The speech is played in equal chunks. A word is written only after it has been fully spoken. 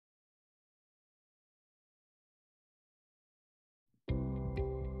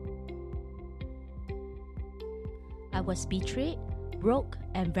I was betrayed, broke,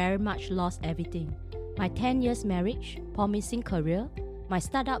 and very much lost everything. My 10 years marriage, promising career, my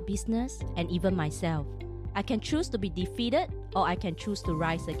startup business, and even myself. I can choose to be defeated or I can choose to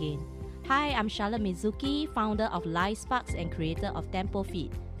rise again. Hi, I'm Charlotte Mizuki, founder of Life Sparks and creator of Tempo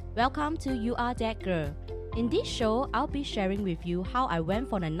Feed. Welcome to You Are That Girl. In this show, I'll be sharing with you how I went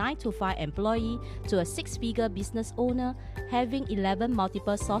from a 9-to-5 employee to a 6-figure business owner, having 11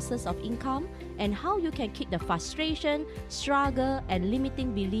 multiple sources of income, and how you can kick the frustration, struggle, and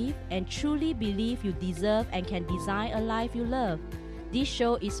limiting belief and truly believe you deserve and can design a life you love. This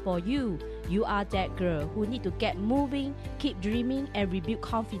show is for you. You are that girl who need to get moving, keep dreaming, and rebuild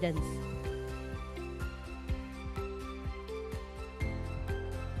confidence.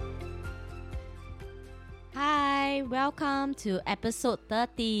 Hi, welcome to episode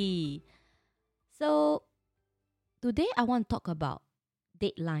 30. So, today I want to talk about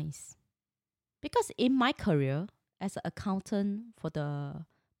deadlines. Because in my career as an accountant for the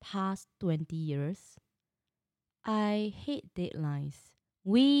past 20 years, I hate deadlines.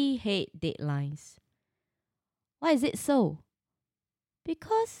 We hate deadlines. Why is it so?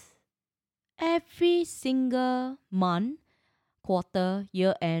 Because every single month, quarter,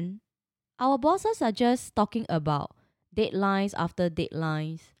 year end, our bosses are just talking about deadlines after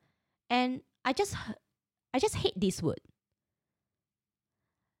deadlines. And I just hate this word.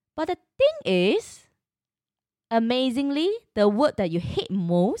 But the thing is, amazingly, the word that you hate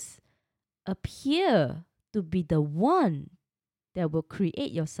most appear to be the one that will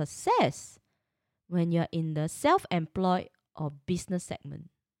create your success when you're in the self-employed or business segment.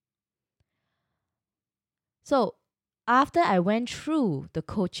 So, after I went through the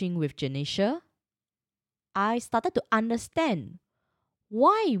coaching with Janisha, I started to understand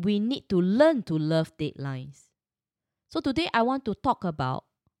why we need to learn to love deadlines. So today I want to talk about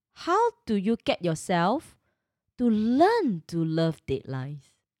how do you get yourself to learn to love deadlines.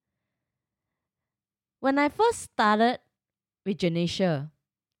 When I first started with Janisha,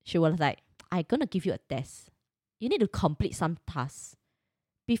 she was like, I'm going to give you a test. You need to complete some tasks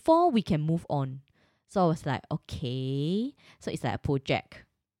before we can move on. So I was like, okay. So it's like a project.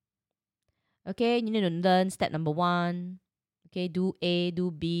 Okay, you need to learn step number 1. Okay, do A,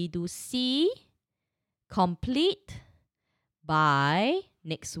 do B, do C. Complete by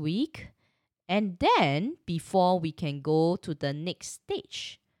next week. And then before we can go to the next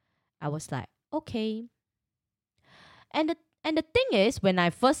stage, I was like, okay. And the thing is, when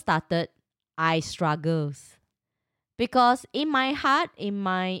I first started, I struggled. Because in my heart, in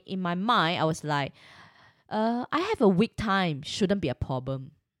my mind, I was like, I have a week time, shouldn't be a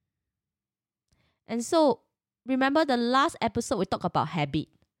problem. And so, remember the last episode we talked about habit.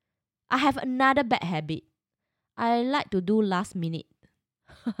 I have another bad habit. I like to do last minute.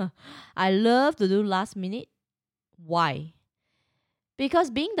 I love to do last minute. Why?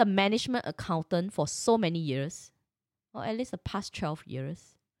 Because being the management accountant for so many years, or at least the past 12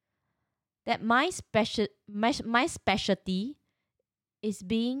 years, that my specialty is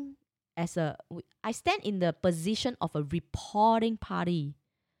being I stand in the position of a reporting party.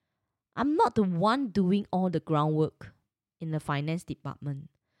 I'm not the one doing all the groundwork in the finance department.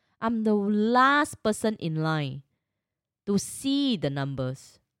 I'm the last person in line to see the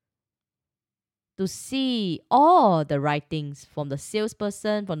numbers, to see all the writings from the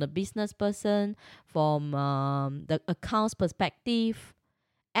salesperson, from the business person, from the accounts perspective.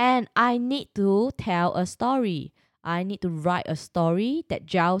 And I need to tell a story. I need to write a story that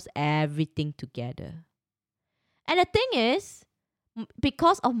gels everything together. And the thing is,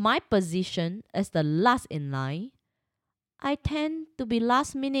 because of my position as the last in line, I tend to be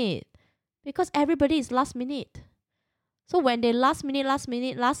last minute because everybody is last minute. So when they last minute,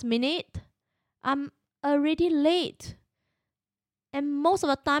 I'm already late. And most of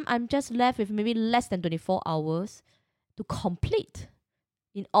the time, I'm just left with maybe less than 24 hours to complete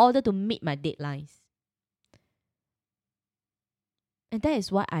in order to meet my deadlines. And that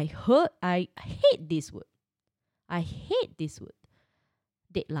is why I hate this word. I hate this word,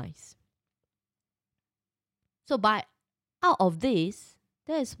 deadlines. So out of this,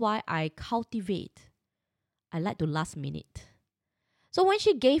 that is why I cultivate. I like to last minute. So when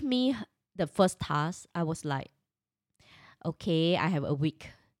she gave me the first task, I was like, okay, I have a week.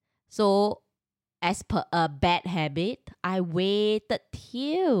 So as per a bad habit, I waited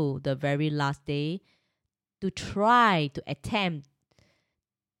till the very last day to try to attempt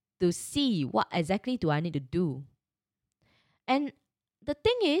to see what exactly do I need to do. And the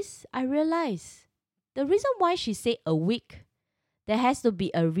thing is, I realized the reason why she said a week, there has to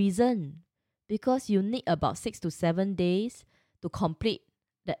be a reason. Because you need about 6 to 7 days to complete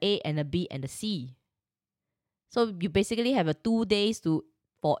the A and the B and the C. So you basically have a 2 days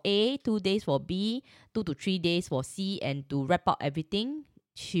for A, 2 days for B, 2 to 3 days for C, and to wrap up everything,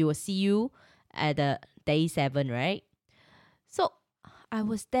 she will see you at the day 7, right? So I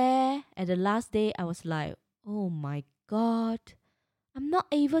was there at the last day. I was like, oh my God, I'm not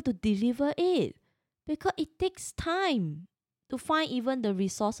able to deliver it because it takes time to find even the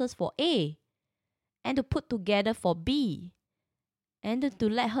resources for A and to put together for B and to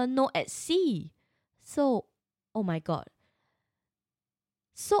let her know at C. So, oh my God.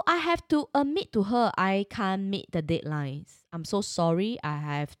 So I have to admit to her I can't meet the deadlines. I'm so sorry. I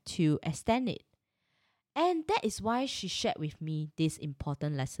have to extend it. And that is why she shared with me this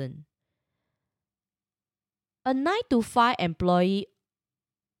important lesson. A 9 to 5 employee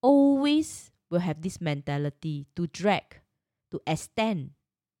always will have this mentality to drag, to extend.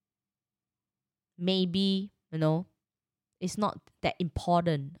 Maybe, it's not that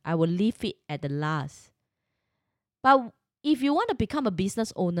important. I will leave it at the last. But if you want to become a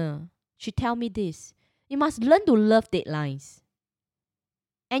business owner, she tell me this, you must learn to love deadlines.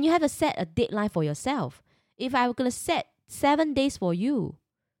 And you have to set a deadline for yourself. If I were going to set 7 days for you,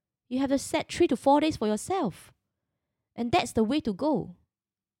 you have to set 3 to 4 days for yourself. And that's the way to go.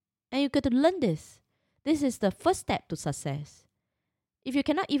 And you got to learn this. This is the first step to success. If you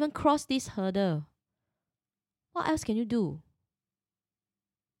cannot even cross this hurdle, what else can you do?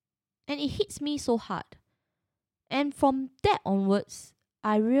 And it hits me so hard. And from that onwards,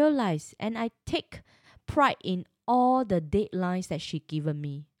 I realize and I take pride in all the deadlines that she given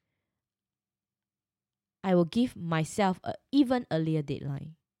me. I will give myself an even earlier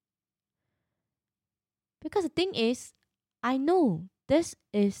deadline. Because the thing is, I know this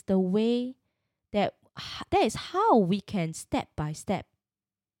is the way that is how we can step by step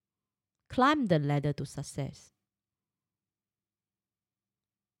climb the ladder to success.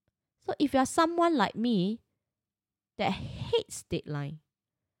 So if you are someone like me that hates deadline,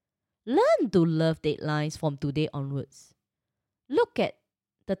 learn to love deadlines from today onwards. Look at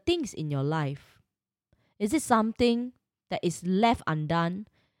the things in your life. Is it something that is left undone,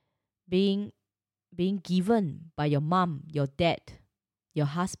 being given by your mom, your dad, your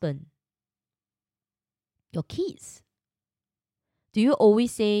husband, your kids? Do you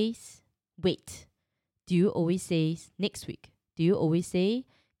always say, wait? Do you always say, next week? Do you always say,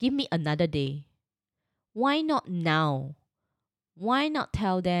 give me another day? Why not now? Why not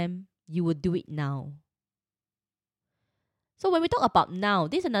tell them you will do it now? So when we talk about now,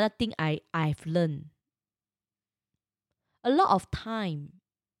 this is another thing I've learned. A lot of time,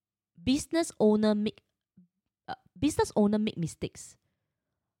 business owner make mistakes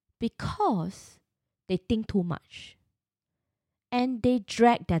because they think too much and they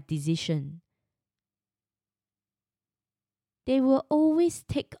drag their decision. They will always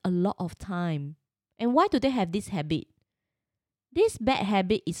take a lot of time. And why do they have this habit? This bad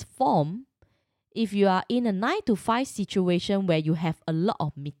habit is formed if you are in a 9 to 5 situation where you have a lot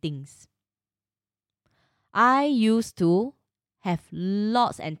of meetings. I used to have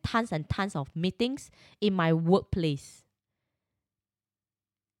lots and tons of meetings in my workplace.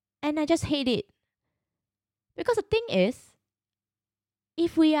 And I just hate it. Because the thing is,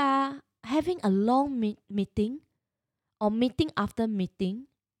 if we are having a long meeting or meeting after meeting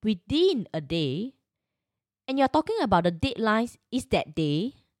within a day, and you're talking about the deadlines is that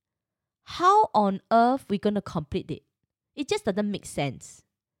day, how on earth we going to complete it? It just doesn't make sense.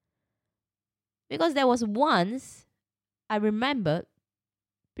 Because there was once, I remember,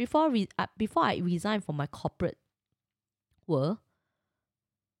 before I resigned from my corporate world,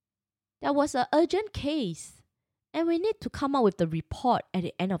 there was an urgent case and we need to come up with the report at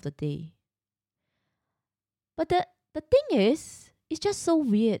the end of the day. But the thing is, it's just so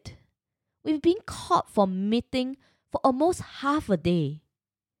weird. We've been caught for meeting for almost half a day,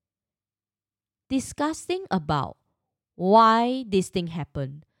 discussing about why this thing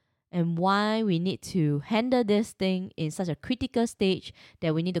happened and why we need to handle this thing in such a critical stage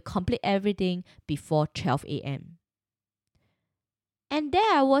that we need to complete everything before 12 a.m. And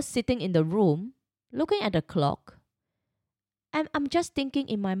there I was sitting in the room, looking at the clock, and I'm just thinking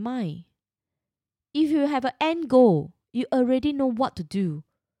in my mind, if you have an end goal, you already know what to do.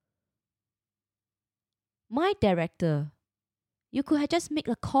 My director, you could have just made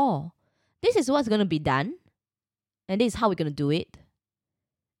a call. This is what's going to be done, and this is how we're going to do it.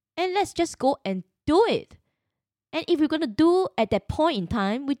 And let's just go and do it. And if we're going to do at that point in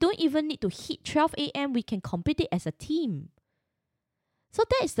time, we don't even need to hit 12 a.m. We can complete it as a team. So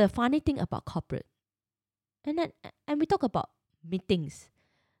that is the funny thing about corporate. And we talk about meetings.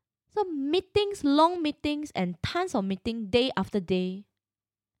 So meetings, long meetings, and tons of meetings day after day.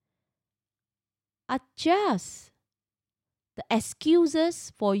 are just the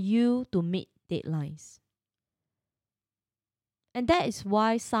excuses for you to meet deadlines. And that is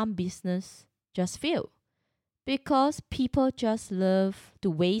why some business just fail. Because people just love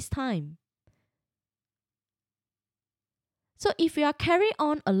to waste time. So if you are carrying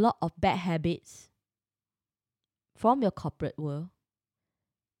on a lot of bad habits from your corporate world,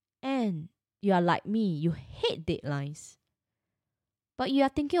 and you are like me, you hate deadlines, but you are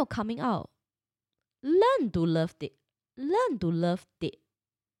thinking of coming out, learn to love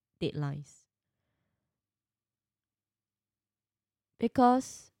deadlines.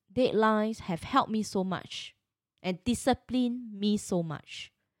 Because deadlines have helped me so much and disciplined me so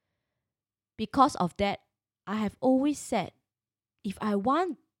much. Because of that, I have always said, if I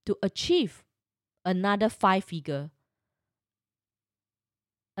want to achieve another 5-figure,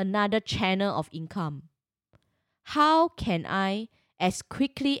 another channel of income, how can I, as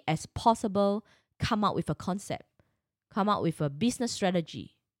quickly as possible, come up with a concept, come up with a business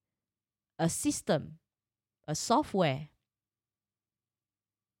strategy, a system, a software,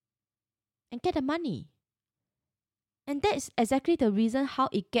 and get the money? And that is exactly the reason how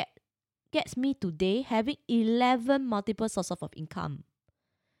it gets me today having 11 multiple sources of income.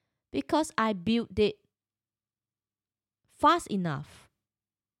 Because I built it fast enough.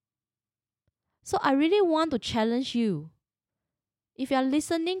 So I really want to challenge you. If you are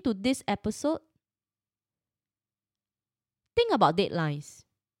listening to this episode, think about deadlines.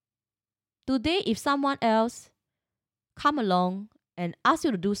 Today, if someone else come along and ask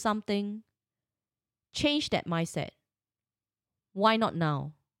you to do something, change that mindset. Why not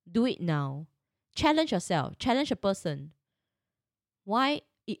now? Do it now. Challenge yourself. Challenge a person. Why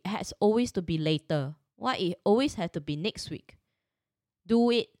it has always to be later? Why it always has to be next week?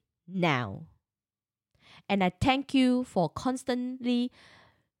 Do it now. And I thank you for constantly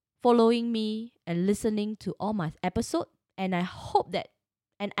following me and listening to all my episodes. And I hope that,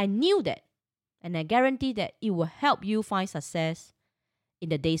 and I knew that, and I guarantee that it will help you find success in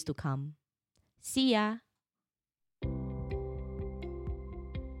the days to come. See ya.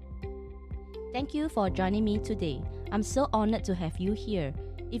 Thank you for joining me today. I'm so honored to have you here.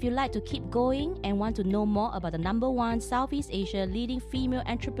 If you'd like to keep going and want to know more about the #1 Southeast Asia leading female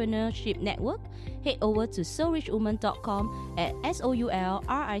entrepreneurship network, head over to soulrichwoman.com at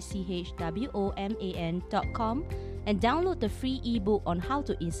soulrichwoman.com and download the free ebook on how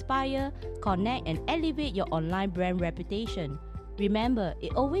to inspire, connect, and elevate your online brand reputation. Remember,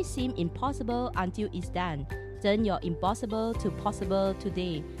 it always seems impossible until it's done. Turn your impossible to possible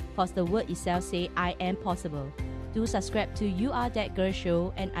today, because the word itself says, I am possible. Do subscribe to You Are That Girl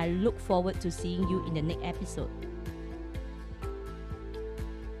show, and I look forward to seeing you in the next episode.